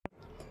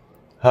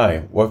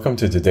Hi, welcome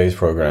to today's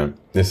program.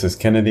 This is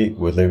Kennedy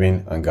with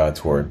Living on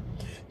God's Word.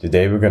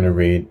 Today we're going to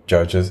read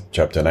Judges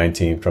chapter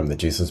 19 from the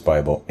Jesus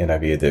Bible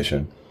NIV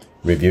edition,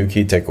 review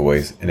key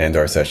takeaways, and end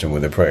our session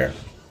with a prayer.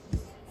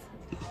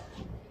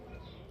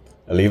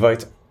 A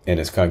Levite and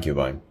his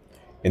concubine.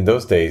 In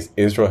those days,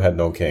 Israel had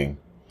no king.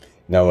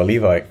 Now a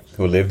Levite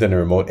who lived in a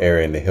remote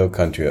area in the hill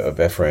country of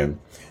Ephraim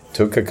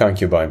took a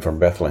concubine from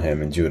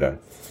Bethlehem in Judah,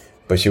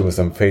 but she was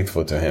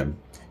unfaithful to him.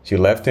 She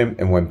left him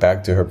and went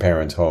back to her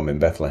parents' home in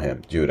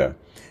Bethlehem, Judah.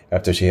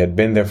 After she had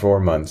been there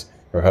 4 months,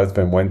 her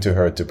husband went to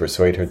her to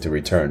persuade her to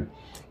return.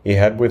 He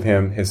had with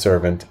him his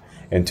servant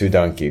and 2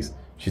 donkeys.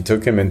 She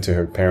took him into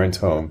her parents'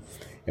 home,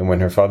 and when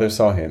her father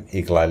saw him,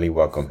 he gladly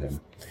welcomed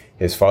him.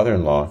 His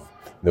father-in-law,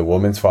 the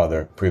woman's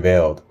father,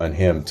 prevailed on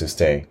him to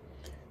stay.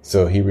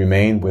 So he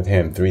remained with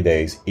him 3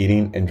 days,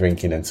 eating and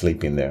drinking and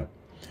sleeping there.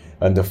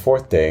 On the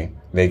 4th day,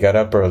 they got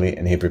up early,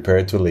 and he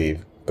prepared to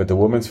leave. But the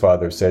woman's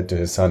father said to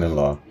his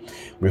son-in-law,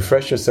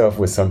 "Refresh yourself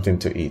with something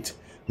to eat,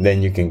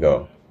 then you can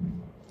go."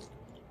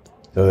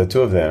 So the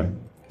 2 of them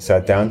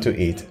sat down to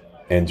eat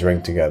and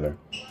drink together.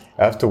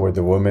 Afterward,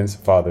 the woman's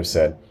father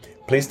said,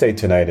 "Please stay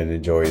tonight and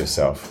enjoy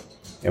yourself."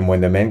 And when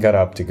the men got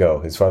up to go,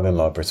 his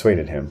father-in-law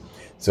persuaded him.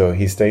 So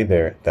he stayed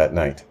there that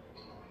night.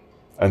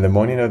 On the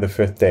morning of the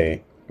 5th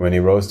day, when he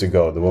rose to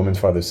go, the woman's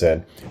father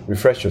said,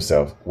 "Refresh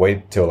yourself,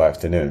 wait till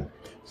afternoon."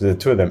 So the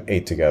 2 of them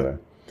ate together.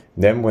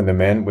 Then when the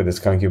man with his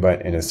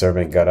concubine and his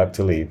servant got up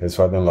to leave, his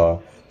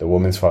father-in-law, the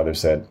woman's father,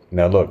 said,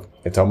 "Now look,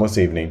 it's almost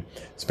evening.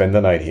 Spend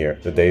the night here.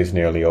 The day is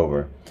nearly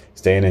over.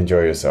 Stay and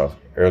enjoy yourself.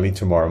 Early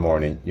tomorrow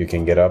morning you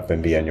can get up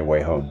and be on your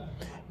way home."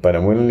 But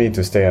unwillingly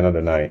to stay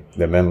another night,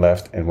 the men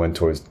left and went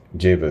towards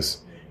Jebus,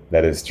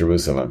 that is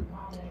Jerusalem,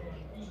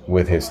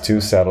 with his 2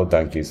 saddled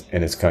donkeys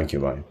and his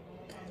concubine.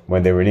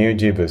 When they were near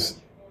Jebus,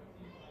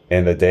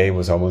 and the day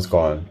was almost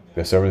gone,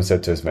 the servant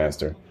said to his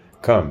master,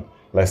 "Come,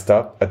 let's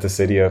stop at the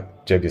city of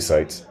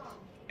Jebusites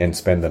and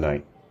spend the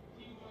night."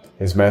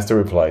 His master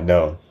replied,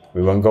 "No,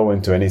 we won't go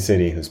into any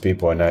city whose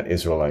people are not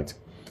Israelites.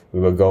 We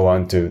will go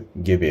on to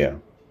Gibeah."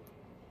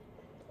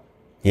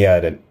 He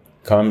added,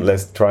 "Come,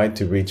 let's try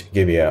to reach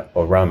Gibeah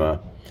or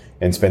Ramah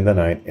and spend the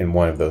night in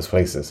one of those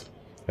places."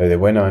 So they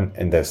went on,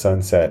 and the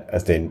sun set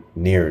as they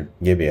neared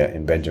Gibeah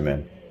in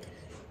Benjamin.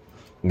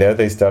 There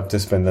they stopped to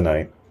spend the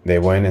night. They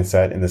went and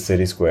sat in the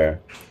city square,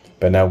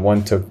 but not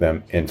one took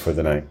them in for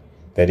the night.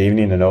 That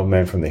evening an old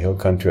man from the hill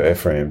country of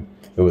Ephraim,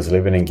 who was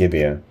living in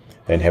Gibeah,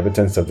 the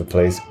inhabitants of the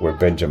place were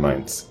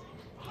Benjamites,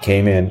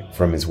 came in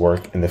from his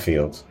work in the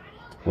fields.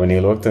 When he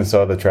looked and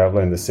saw the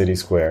traveler in the city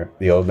square,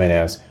 the old man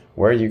asked,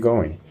 "Where are you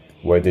going?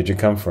 Where did you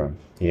come from?"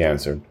 He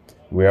answered,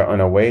 "We are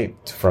on our way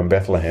from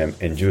Bethlehem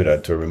in Judah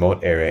to a remote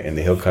area in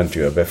the hill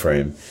country of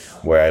Ephraim,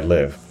 where I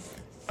live.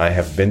 I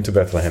have been to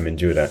Bethlehem in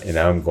Judah, and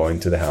now I am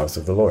going to the house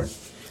of the Lord.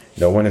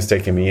 No one has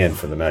taken me in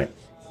for the night.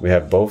 We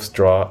have both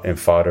straw and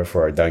fodder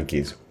for our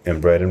donkeys,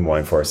 and bread and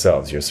wine for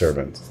ourselves, your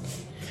servants.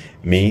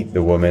 Me,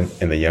 the woman,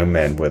 and the young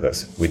man with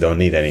us. We don't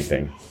need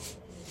anything."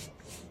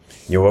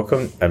 "You're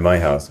welcome at my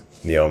house,"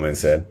 the old man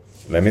said.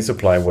 "Let me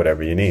supply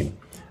whatever you need.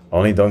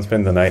 Only don't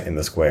spend the night in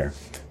the square."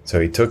 So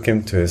he took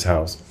him to his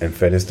house and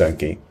fed his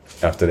donkey.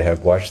 After they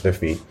had washed their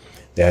feet,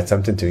 they had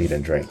something to eat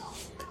and drink.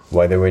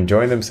 While they were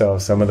enjoying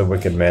themselves, some of the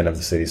wicked men of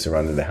the city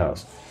surrounded the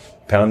house.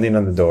 Pounding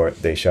on the door,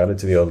 they shouted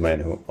to the old man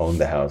who owned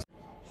the house,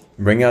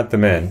 "Bring out the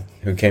man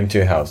who came to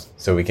your house,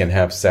 so we can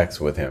have sex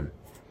with him."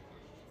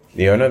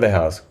 The owner of the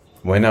house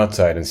went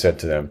outside and said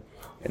to them,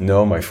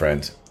 "No, my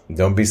friends,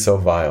 don't be so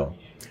vile.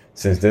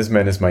 Since this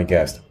man is my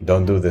guest,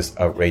 don't do this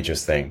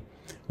outrageous thing.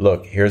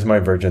 Look, here's my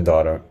virgin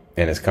daughter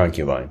and his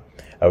concubine.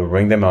 I will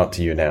bring them out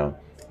to you now,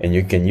 and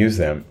you can use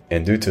them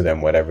and do to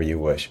them whatever you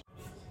wish.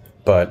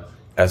 But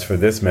as for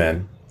this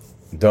man,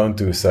 don't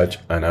do such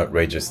an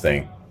outrageous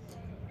thing."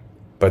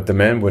 But the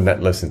men would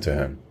not listen to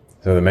him.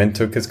 So the men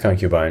took his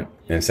concubine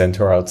and sent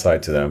her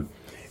outside to them,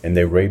 and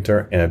they raped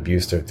her and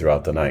abused her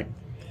throughout the night.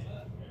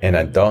 And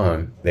at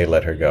dawn they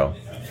let her go.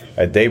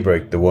 At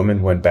daybreak the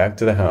woman went back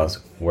to the house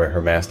where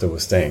her master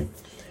was staying,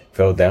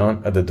 fell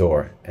down at the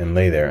door, and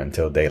lay there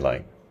until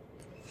daylight.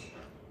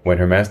 When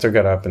her master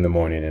got up in the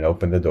morning and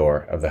opened the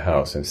door of the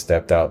house and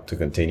stepped out to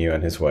continue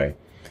on his way,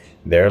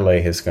 there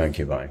lay his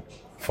concubine,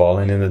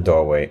 fallen in the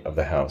doorway of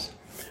the house,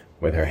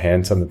 with her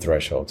hands on the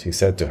threshold. He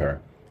said to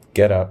her,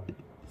 "Get up.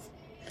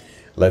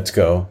 Let's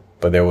go."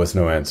 But there was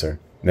no answer.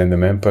 Then the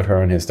man put her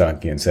on his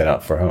donkey and set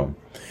out for home.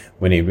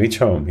 When he reached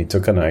home, he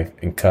took a knife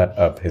and cut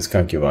up his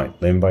concubine,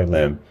 limb by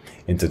limb,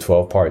 into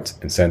 12 parts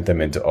and sent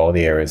them into all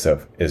the areas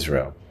of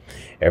Israel.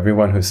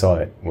 Everyone who saw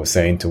it was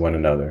saying to one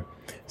another,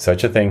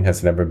 "Such a thing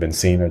has never been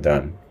seen or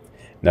done,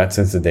 not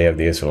since the day of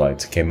the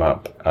Israelites came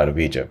up out of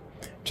Egypt.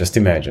 Just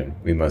imagine,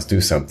 we must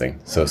do something,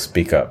 so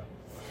speak up."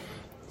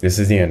 This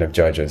is the end of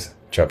Judges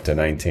chapter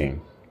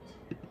 19.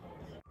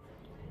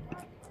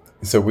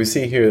 So we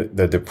see here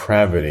the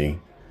depravity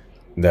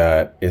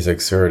that is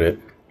exerted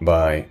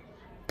by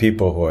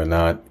people who are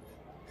not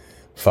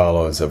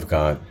followers of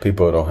God,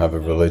 people who don't have a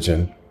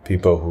religion,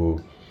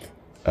 people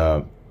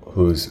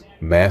whose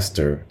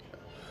master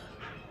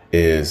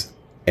is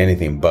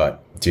anything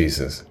but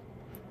Jesus.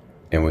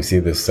 And we see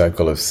this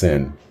cycle of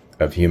sin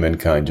of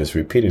humankind just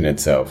repeating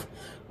itself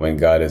when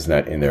God is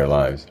not in their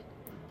lives.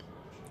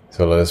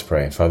 So let us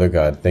pray. Father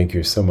God, thank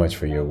you so much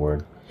for your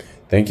word.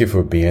 Thank you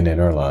for being in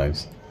our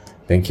lives.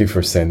 Thank you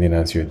for sending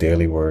us your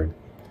daily word.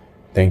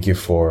 Thank you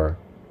for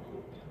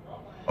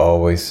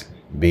always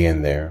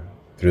being there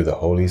through the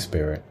Holy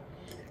Spirit,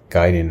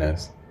 guiding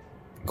us,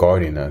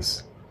 guarding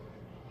us,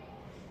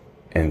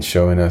 and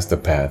showing us the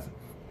path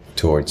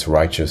towards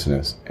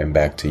righteousness and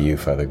back to you,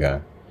 Father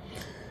God.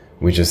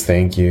 We just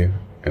thank you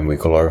and we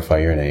glorify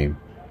your name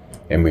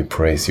and we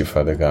praise you,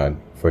 Father God,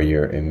 for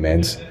your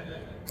immense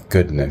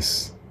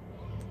goodness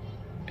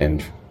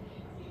and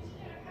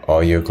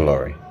all your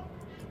glory.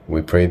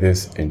 We pray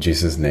this in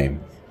Jesus'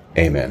 name.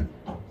 Amen.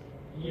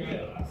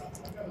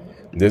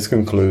 This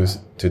concludes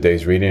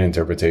today's reading and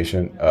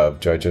interpretation of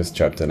Judges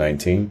chapter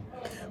 19.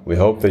 We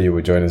hope that you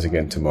will join us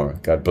again tomorrow.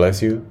 God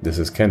bless you. This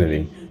is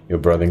Kennedy, your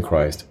brother in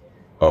Christ,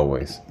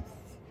 always.